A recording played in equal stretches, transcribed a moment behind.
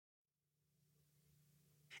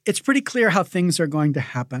It's pretty clear how things are going to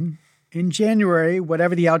happen. In January,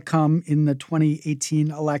 whatever the outcome in the 2018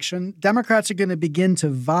 election, Democrats are going to begin to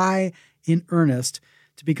vie in earnest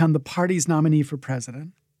to become the party's nominee for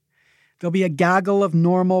president. There'll be a gaggle of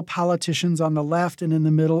normal politicians on the left and in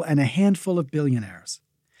the middle, and a handful of billionaires.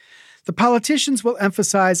 The politicians will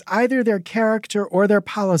emphasize either their character or their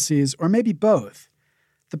policies, or maybe both.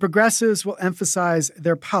 The progressives will emphasize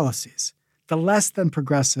their policies. The less than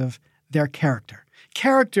progressive, their character.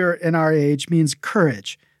 Character in our age means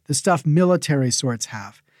courage, the stuff military sorts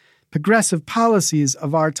have. Progressive policies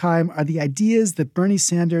of our time are the ideas that Bernie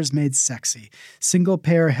Sanders made sexy.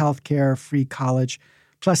 Single-payer health care, free college,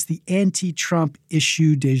 plus the anti-Trump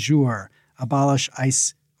issue du jour, abolish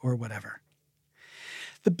ICE or whatever.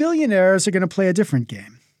 The billionaires are going to play a different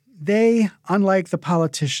game. They, unlike the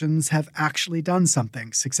politicians, have actually done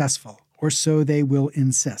something successful, or so they will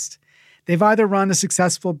insist. They've either run a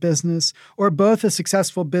successful business, or both a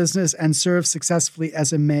successful business and served successfully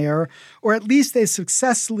as a mayor, or at least they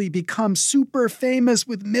successfully become super famous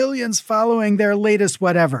with millions following their latest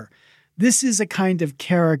whatever. This is a kind of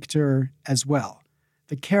character as well,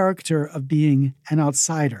 the character of being an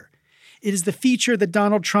outsider. It is the feature that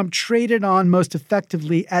Donald Trump traded on most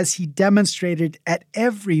effectively as he demonstrated at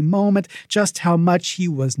every moment just how much he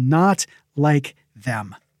was not like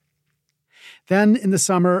them. Then, in the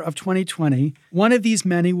summer of 2020, one of these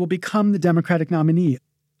many will become the Democratic nominee.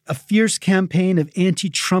 A fierce campaign of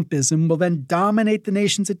anti-Trumpism will then dominate the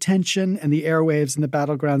nation's attention and the airwaves in the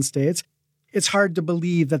battleground states. It's hard to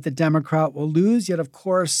believe that the Democrat will lose, yet of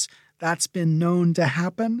course that's been known to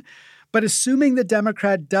happen. But assuming the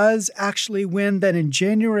Democrat does actually win, then in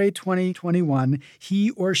January 2021,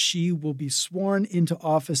 he or she will be sworn into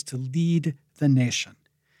office to lead the nation.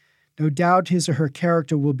 No doubt his or her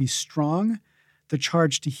character will be strong. The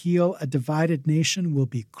charge to heal a divided nation will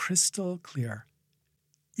be crystal clear.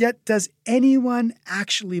 Yet, does anyone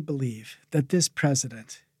actually believe that this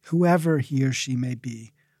president, whoever he or she may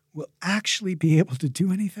be, will actually be able to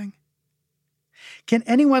do anything? Can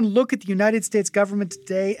anyone look at the United States government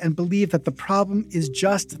today and believe that the problem is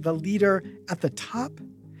just the leader at the top?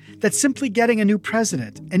 That simply getting a new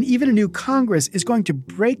president and even a new Congress is going to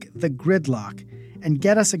break the gridlock and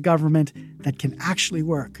get us a government that can actually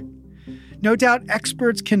work? No doubt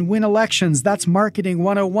experts can win elections. That's marketing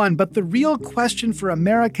 101. But the real question for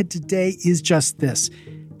America today is just this.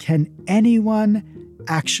 Can anyone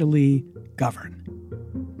actually govern?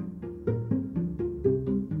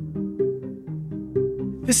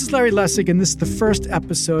 This is Larry Lessig, and this is the first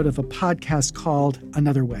episode of a podcast called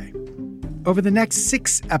Another Way. Over the next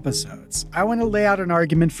 6 episodes, I want to lay out an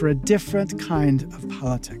argument for a different kind of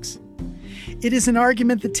politics. It is an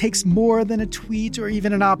argument that takes more than a tweet or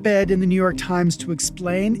even an op-ed in the New York Times to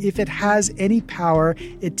explain. If it has any power,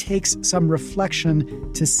 it takes some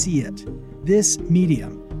reflection to see it. This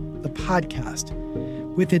medium, the podcast,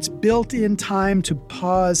 with its built-in time to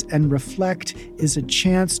pause and reflect, is a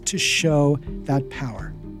chance to show that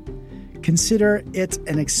power. Consider it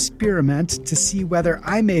an experiment to see whether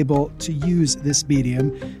I'm able to use this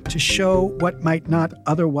medium to show what might not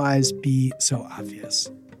otherwise be so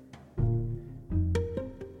obvious.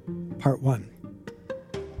 Part 1.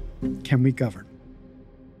 Can we govern?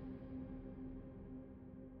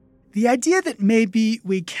 The idea that maybe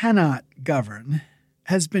we cannot govern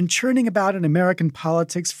has been churning about in American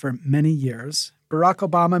politics for many years. Barack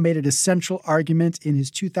Obama made it a central argument in his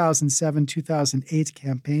 2007-2008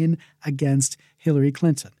 campaign against Hillary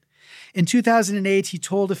Clinton. In 2008, he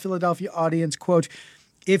told a Philadelphia audience, quote,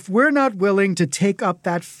 "If we're not willing to take up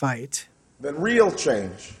that fight, then real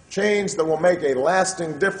change that will make a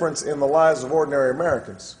lasting difference in the lives of ordinary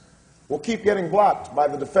Americans, will keep getting blocked by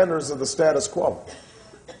the defenders of the status quo.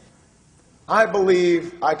 I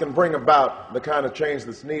believe I can bring about the kind of change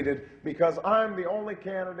that's needed because I'm the only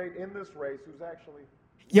candidate in this race who's actually..."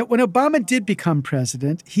 Yet when Obama did become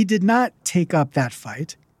president, he did not take up that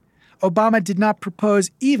fight. Obama did not propose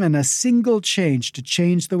even a single change to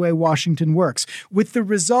change the way Washington works, with the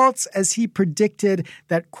results as he predicted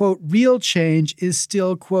that, quote, real change is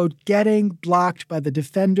still, quote, getting blocked by the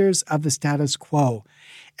defenders of the status quo.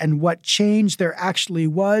 And what change there actually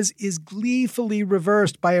was is gleefully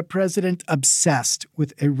reversed by a president obsessed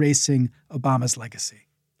with erasing Obama's legacy.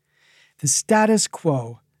 The status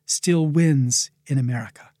quo still wins in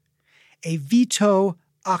America. A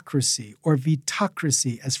veto-ocracy, or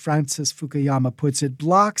vetocracy, as Francis Fukuyama puts it,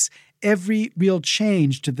 blocks every real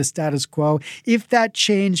change to the status quo if that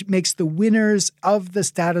change makes the winners of the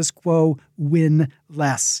status quo win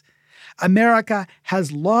less. America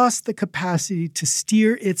has lost the capacity to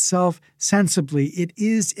steer itself sensibly. It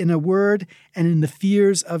is, in a word, and in the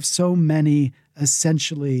fears of so many,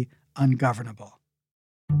 essentially ungovernable.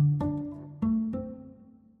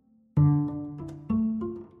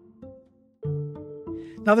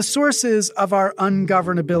 Now, the sources of our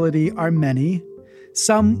ungovernability are many.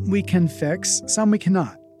 Some we can fix, some we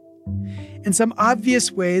cannot. In some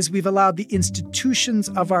obvious ways, we've allowed the institutions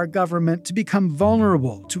of our government to become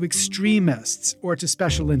vulnerable to extremists or to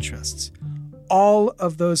special interests. All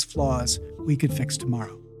of those flaws we could fix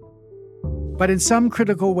tomorrow. But in some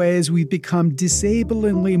critical ways, we've become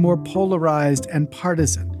disabling more polarized and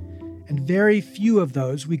partisan, and very few of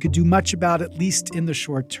those we could do much about, at least in the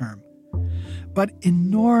short term. But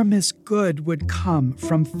enormous good would come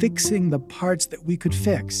from fixing the parts that we could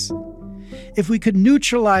fix. If we could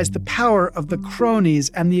neutralize the power of the cronies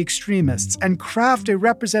and the extremists and craft a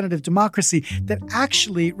representative democracy that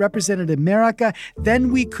actually represented America,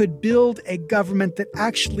 then we could build a government that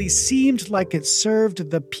actually seemed like it served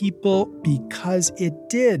the people because it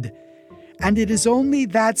did. And it is only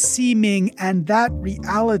that seeming and that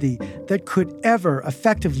reality that could ever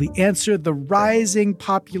effectively answer the rising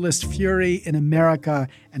populist fury in America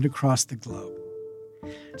and across the globe.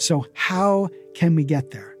 So how can we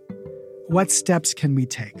get there? What steps can we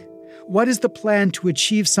take? What is the plan to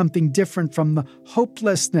achieve something different from the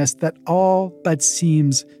hopelessness that all but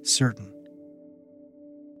seems certain?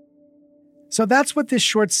 So that's what this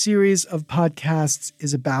short series of podcasts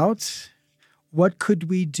is about. What could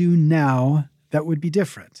we do now that would be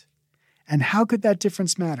different? And how could that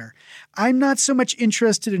difference matter? I'm not so much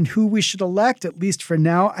interested in who we should elect, at least for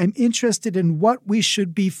now. I'm interested in what we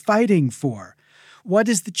should be fighting for. What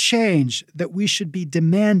is the change that we should be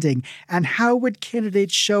demanding? And how would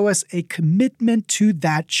candidates show us a commitment to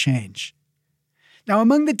that change? Now,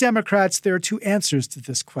 among the Democrats, there are two answers to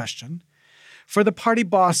this question. For the party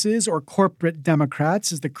bosses, or corporate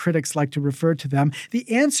Democrats, as the critics like to refer to them, the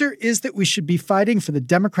answer is that we should be fighting for the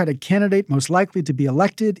Democratic candidate most likely to be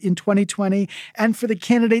elected in 2020, and for the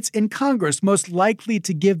candidates in Congress most likely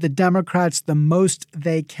to give the Democrats the most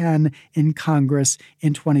they can in Congress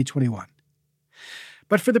in 2021.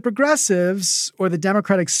 But for the progressives, or the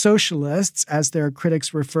Democratic Socialists, as their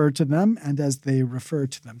critics refer to them and as they refer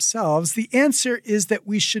to themselves, the answer is that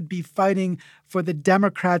we should be fighting for the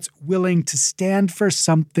Democrats willing to stand for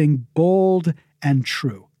something bold and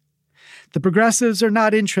true. The progressives are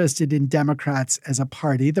not interested in Democrats as a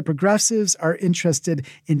party. The progressives are interested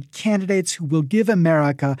in candidates who will give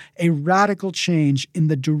America a radical change in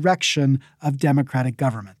the direction of democratic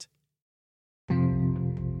government.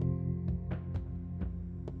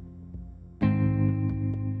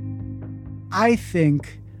 I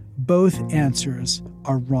think both answers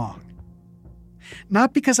are wrong.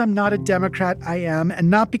 Not because I'm not a Democrat, I am, and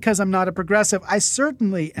not because I'm not a progressive, I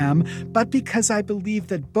certainly am, but because I believe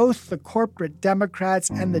that both the corporate Democrats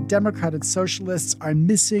and the Democratic Socialists are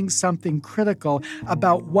missing something critical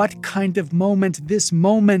about what kind of moment this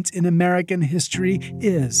moment in American history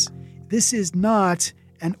is. This is not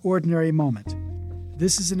an ordinary moment.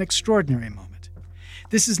 This is an extraordinary moment.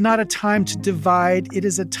 This is not a time to divide. It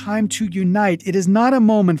is a time to unite. It is not a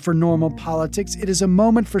moment for normal politics. It is a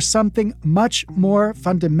moment for something much more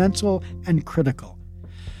fundamental and critical.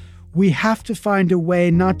 We have to find a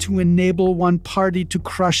way not to enable one party to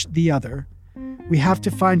crush the other. We have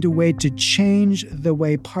to find a way to change the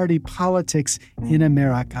way party politics in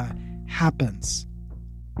America happens.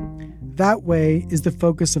 That way is the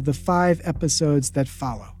focus of the 5 episodes that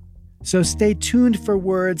follow. So stay tuned for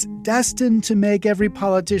words destined to make every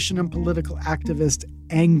politician and political activist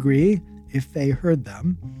angry if they heard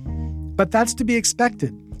them. But that's to be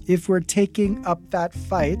expected if we're taking up that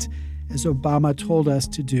fight, as Obama told us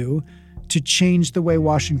to do, to change the way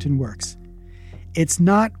Washington works. It's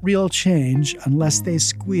not real change unless they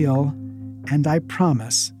squeal, and I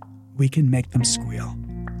promise we can make them squeal.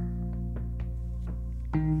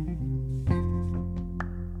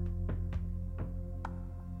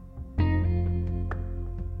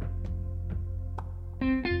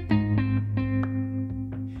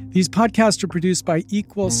 These podcasts are produced by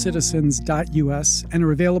EqualCitizens.us and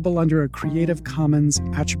are available under a Creative Commons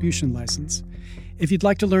Attribution License. If you'd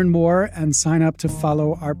like to learn more and sign up to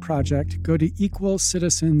follow our project, go to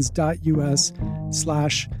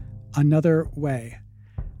EqualCitizens.us/anotherway.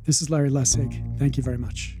 This is Larry Lessig. Thank you very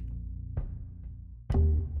much.